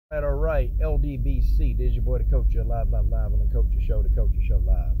All right, LDBC. This is your boy, the Coach, live on the Coach Show, the Coach Show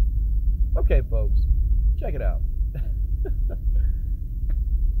live. Okay, folks, check it out.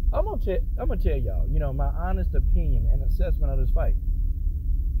 I'm gonna tell y'all, my honest opinion and assessment of this fight.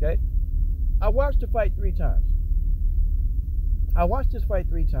 Okay, I watched the fight 3 times. I watched this fight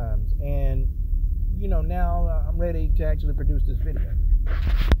 3 times, and now I'm ready to actually produce this video.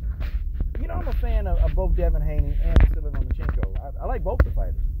 I'm a fan of both Devin Haney and Vasyl Lomachenko. I like both the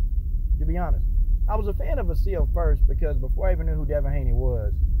fighters, to be honest. I was a fan of Vasyl first because before I even knew who Devin Haney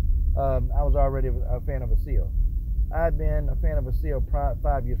was, I was already a fan of Vasyl. I had been a fan of Vasyl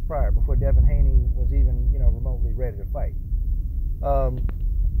 5 years prior, before Devin Haney was even, remotely ready to fight.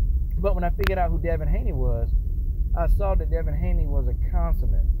 But when I figured out who Devin Haney was, I saw that Devin Haney was a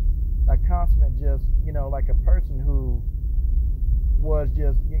consummate just, like a person who was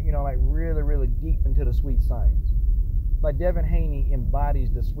just, like really, really deep into the sweet science. Like Devin Haney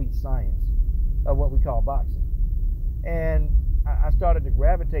embodies the sweet science of what we call boxing. And I started to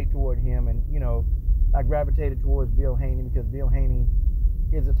gravitate toward him, and, I gravitated towards Bill Haney because Bill Haney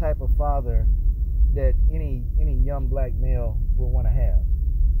is the type of father that any young black male would want to have.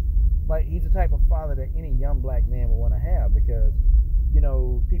 Like, he's the type of father that any young black man would want to have because,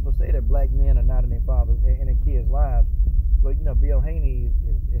 people say that black men are not in their fathers, in their kids' lives, but, Bill Haney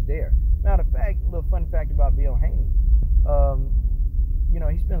is there. Matter of fact, a little fun fact about Bill Haney,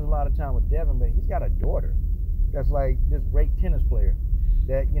 he spends a lot of time with Devin, but he's got a daughter that's like this great tennis player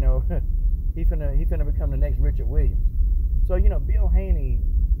that, he finna become the next Richard Williams. So, Bill Haney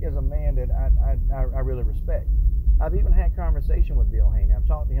is a man that I really respect. I've even had conversation with Bill Haney. I've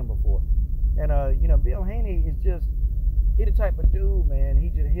talked to him before. And, Bill Haney is just, he the type of dude, man,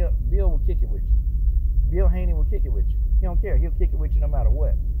 Bill will kick it with you. Bill Haney will kick it with you. He don't care. He'll kick it with you no matter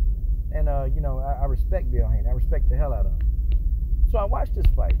what. And, I respect Bill Haney. I respect the hell out of him. So I watched this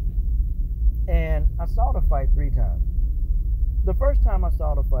fight, and I saw the fight 3 times. The first time I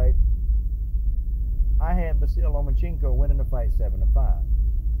saw the fight, I had Vasyl Lomachenko winning the fight 7-5.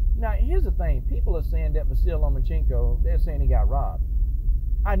 Now, here's the thing. People are saying that Vasyl Lomachenko, they're saying he got robbed.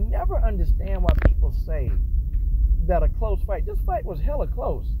 I never understand why people say that a close fight. This fight was hella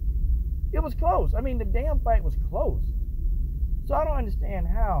close. It was close. I mean, the damn fight was close. So I don't understand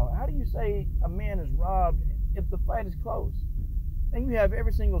how. How do you say a man is robbed if the fight is close? And you have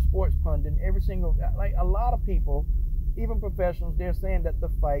every single sports pundit, like a lot of people, even professionals, they're saying that the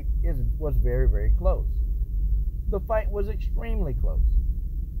fight was very, very close. The fight was extremely close.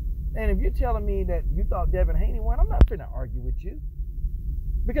 And if you're telling me that you thought Devin Haney won, I'm not going to argue with you.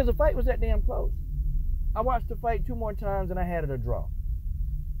 Because the fight was that damn close. I watched the fight 2 more times and I had it a draw.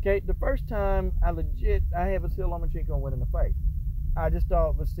 Okay, the first time I had Vasyl Lomachenko winning the fight. I just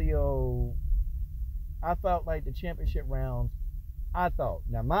thought Vasyl, I felt like the championship rounds,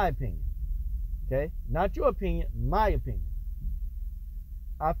 now my opinion, okay, not your opinion, my opinion.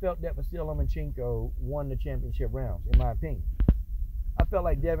 I felt that Vasyl Lomachenko won the championship rounds, in my opinion. I felt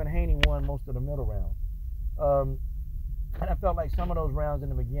like Devin Haney won most of the middle rounds. And I felt like some of those rounds in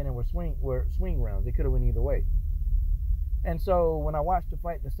the beginning were swing rounds. They could have went either way. And so when I watched the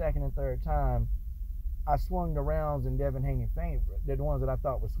fight the second and third time, I swung the rounds in Devin Haney's favor. They're the ones that I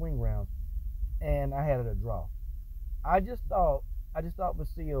thought were swing rounds, and I had it a draw. I just thought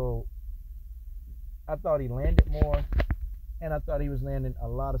Vasyl, I thought he landed more, and I thought he was landing a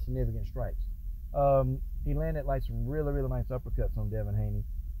lot of significant strikes. He landed like some really, really nice uppercuts on Devin Haney,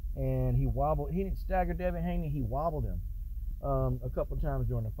 and he didn't stagger Devin Haney, he wobbled him a couple times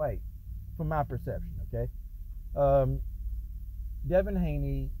during the fight, from my perception, okay? Devin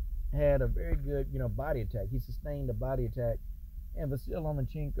Haney had a very good, body attack. He sustained a body attack, and Vasyl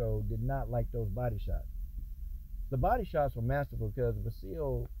Lomachenko did not like those body shots. The body shots were masterful because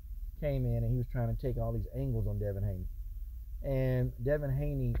Vasyl came in and he was trying to take all these angles on Devin Haney. And Devin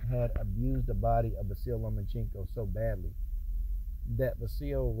Haney had abused the body of Vasyl Lomachenko so badly that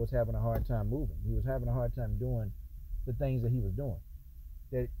Vasyl was having a hard time moving. He was having a hard time doing the things that he was doing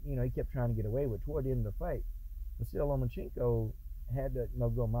that, he kept trying to get away with. Toward the end of the fight, Vasyl Lomachenko had to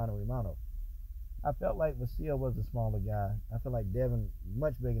go mano a mano. I felt like Vasyl was the smaller guy. I felt like Devin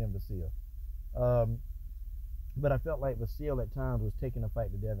much bigger than Vasyl. But I felt like Vasyl at times was taking the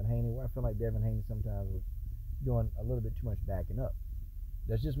fight to Devin Haney, where I felt like Devin Haney sometimes was doing a little bit too much backing up.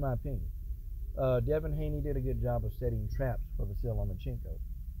 That's just my opinion. Devin Haney did a good job of setting traps for Vasyl Lomachenko,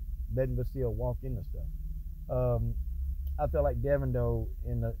 letting Vasyl walk into stuff. I felt like Devin, though,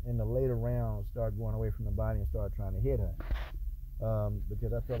 in the later rounds, started going away from the body and started trying to hit her.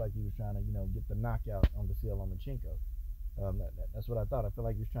 Because I felt like he was trying to, get the knockout on Vasyl Lomachenko. That's what I thought. I felt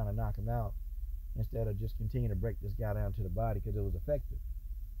like he was trying to knock him out instead of just continue to break this guy down to the body because it was effective.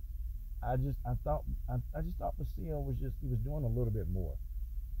 I just thought Vasyl he was doing a little bit more.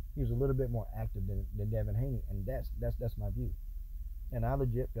 He was a little bit more active than Devin Haney, and that's my view. And I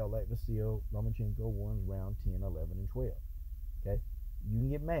legit felt like Vasyl Lomachenko won round 10, 11, and 12. Okay, you can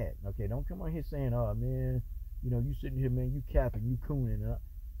get mad. Okay, don't come on here saying, "Oh man, you sitting here, man, you capping, you cooning."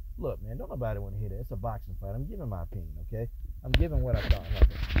 Look, man, don't nobody want to hear that. It's a boxing fight. I'm giving my opinion. Okay, I'm giving what I thought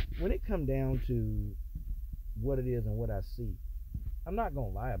happened. When it come down to what it is and what I see, I'm not gonna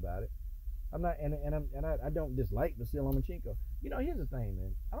lie about it. I'm not, I don't dislike Vasyl Lomachenko. Here's the thing,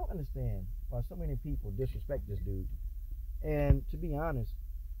 man. I don't understand why so many people disrespect this dude. And to be honest,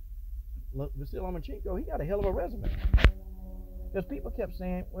 Vasyl Lomachenko, he got a hell of a resume. Because people kept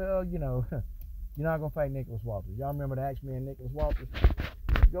saying, well, you're not gonna fight Nicholas Walters. Y'all remember the Axeman Nicholas Walters?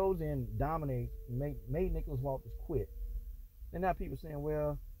 He goes in, dominates, made Nicholas Walters quit. And now people saying,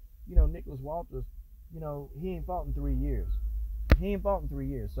 well, Nicholas Walters, he ain't fought in 3 years.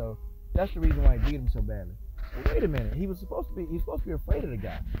 So that's the reason why he beat him so badly. Well, wait a minute. He's supposed to be afraid of the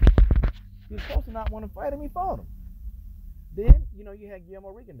guy. He was supposed to not want to fight him. He fought him. Then, you had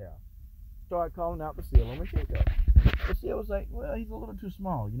Guillermo Rigondeaux start calling out Vasyl Lomachenko. Vasyl was like, well, he's a little too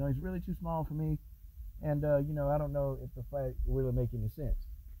small. He's really too small for me. And, I don't know if the fight will really make any sense.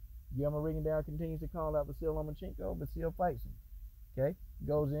 Guillermo Rigondeaux continues to call out Vasyl Lomachenko. Vasyl fights him. Okay?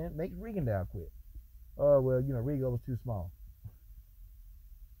 Goes in, makes Rigondeaux quit. Oh, well, Rigo was too small.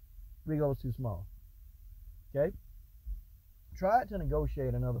 Okay? Tried to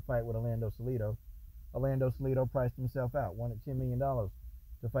negotiate another fight with Orlando Salido. Orlando Salido priced himself out, wanted $10 million to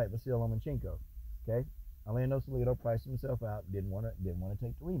fight Vasyl Lomachenko. Okay? Orlando Salido priced himself out, didn't want to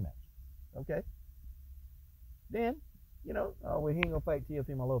take the rematch. Okay? Then, oh, well, he ain't gonna fight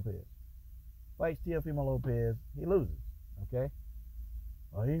Teofimo Lopez. Fights Teofimo Lopez, he loses. Okay?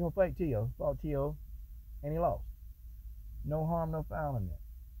 Well, he ain't gonna fight Teo. Fought Teo, and he lost. No harm, no foul in that.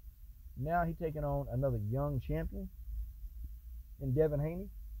 Now he taking on another young champion in Devin Haney.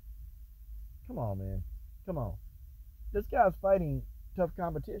 Come on, man. Come on. This guy's fighting tough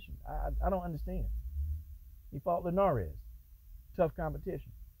competition. I don't understand. He fought Linares. Tough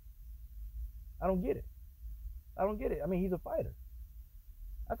competition. I don't get it. I mean, he's a fighter.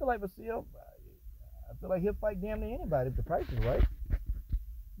 I feel like Vasyl, he'll fight damn near anybody if the price is right.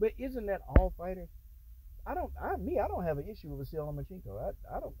 But isn't that all fighters? I don't have an issue with Vasyl Lomachenko.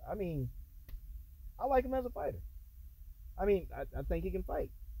 I like him as a fighter. I think he can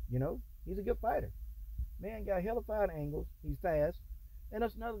fight. He's a good fighter. Man got hella fight angles. He's fast. And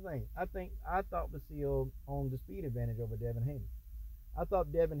that's another thing. I thought Vasyl owned the speed advantage over Devin Haney. I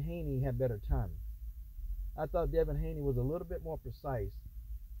thought Devin Haney had better timing. I thought Devin Haney was a little bit more precise.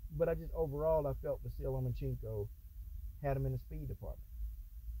 But overall, I felt Vasyl Lomachenko had him in the speed department.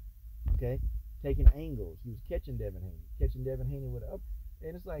 Okay? Taking angles. He was catching Devin Haney with an up.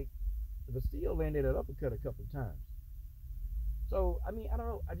 And it's like, Vasyl landed an uppercut a couple of times. So, I don't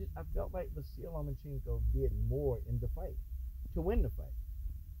know. I felt like Vasyl Lomachenko did more in the fight to win the fight.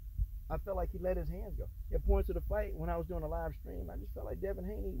 I felt like he let his hands go. At points of the fight, when I was doing a live stream, I just felt like Devin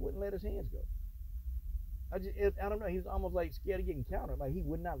Haney wouldn't let his hands go. I don't know. He was almost like scared of getting countered. Like he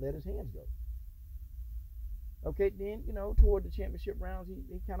would not let his hands go. Okay, then, toward the championship rounds,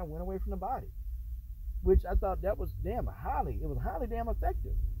 he kind of went away from the body, which I thought that was highly damn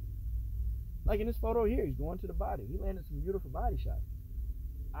effective. Like in this photo here, he's going to the body. He landed some beautiful body shots.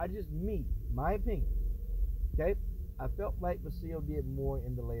 My opinion, okay? I felt like Vasyl did more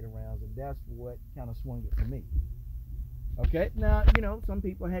in the later rounds, and that's what kind of swung it for me. Okay, now, some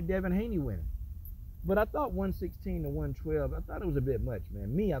people had Devin Haney winning. But I thought 116 to 112, I thought it was a bit much,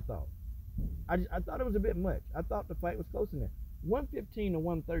 man. I thought it was a bit much. I thought the fight was close in there. 115 to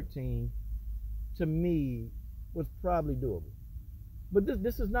 113, to me, was probably doable. But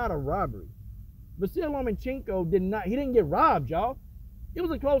this is not a robbery. Vasyl Lomachenko didn't get robbed, y'all. It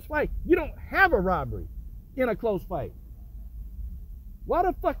was a close fight. You don't have a robbery in a close fight. Why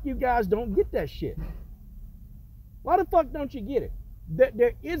the fuck you guys don't get that shit? Why the fuck don't you get it? That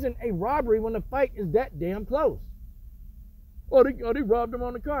there isn't a robbery when the fight is that damn close. Oh, they robbed him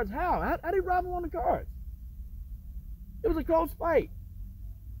on the cards. How they rob him on the cards? It was a close fight.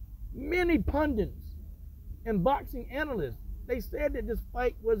 Many pundits and boxing analysts, they said that this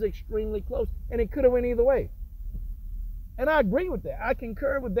fight was extremely close and it could have went either way. And I agree with that. I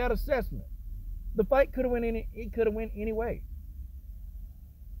concur with that assessment. The fight could have went any way.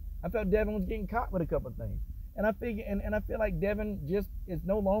 I felt Devin was getting caught with a couple of things. And I feel like Devin just is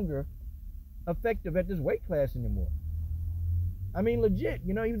no longer effective at this weight class anymore. Legit,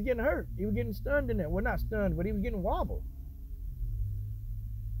 he was getting hurt. He was getting stunned in there. Well, not stunned, but he was getting wobbled.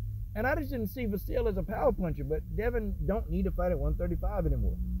 And I just didn't see Vasyl as a power puncher, but Devin don't need to fight at 135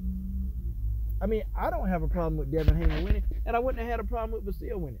 anymore. I mean, I don't have a problem with Devin Haney winning, and I wouldn't have had a problem with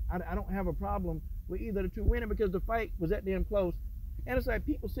Vasyl winning. I don't have a problem with either of the two winning because the fight was that damn close. And it's like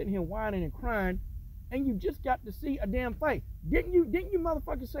people sitting here whining and crying, and you just got to see a damn fight. Didn't you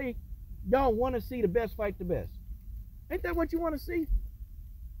motherfuckers say y'all want to see the best fight the best? Ain't that what you want to see?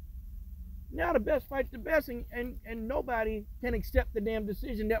 Now the best fight the best, and nobody can accept the damn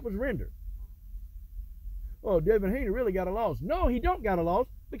decision that was rendered. Oh, Devin Haney really got a loss. No, he don't got a loss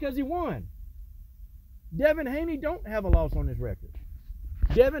because he won. Devin Haney don't have a loss on his record.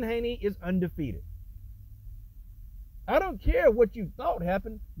 Devin Haney is undefeated. I don't care what you thought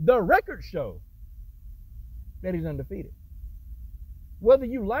happened. The records show that he's undefeated. Whether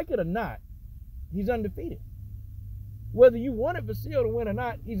you like it or not, he's undefeated. Whether you wanted Vasyl to win or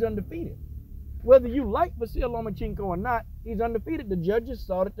not, he's undefeated. Whether you like Vasyl Lomachenko or not, he's undefeated. The judges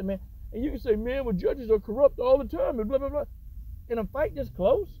saw it, the man. And you can say, man, well, judges are corrupt all the time and blah, blah, blah. In a fight this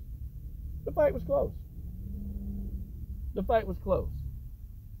close, the fight was close. The fight was close.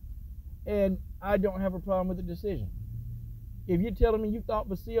 And I don't have a problem with the decision. If you're telling me you thought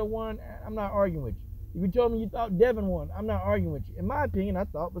Vasyl won, I'm not arguing with you. If you told me you thought Devin won, I'm not arguing with you. In my opinion, I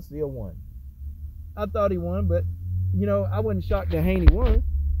thought Vasyl won. I thought he won, but, you know, I wasn't shocked that Haney won.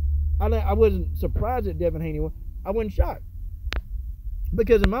 I wasn't surprised that Devin Haney won. I wasn't shocked.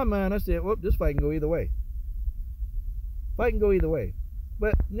 Because in my mind, I said, well, this fight can go either way. Fight can go either way.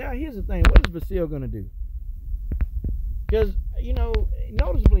 But now here's the thing. What is Vasyl going to do? Because, you know,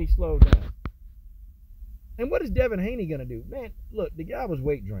 noticeably slowed down. And what is Devin Haney going to do? Man, look, the guy was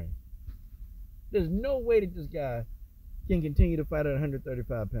weight drained. There's no way that this guy can continue to fight at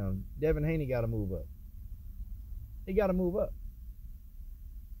 135 pounds. Devin Haney got to move up. He got to move up.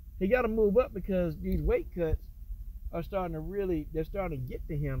 He got to move up because these weight cuts are starting to get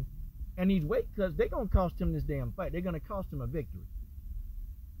to him. And these weight cuts, they're going to cost him this damn fight. They're going to cost him a victory.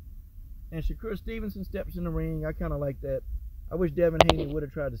 And Shakur Stevenson steps in the ring. I kind of like that. I wish Devin Haney would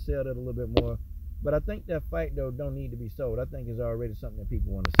have tried to sell that a little bit more. But I think that fight, though, don't need to be sold. I think it's already something that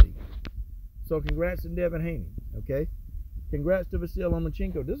people want to see. So congrats to Devin Haney, okay? Congrats to Vasyl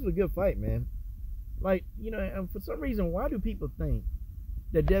Lomachenko. This was a good fight, man. Like, you know, and for some reason, why do people think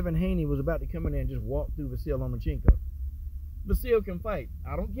that Devin Haney was about to come in there and just walk through Vasyl Lomachenko? Vasyl can fight.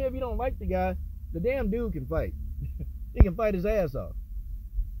 I don't care if you don't like the guy. The damn dude can fight. He can fight his ass off.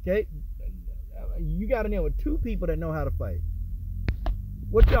 Okay? You got in there with two people that know how to fight.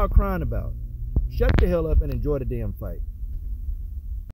 What y'all crying about? Shut the hell up and enjoy the damn fight.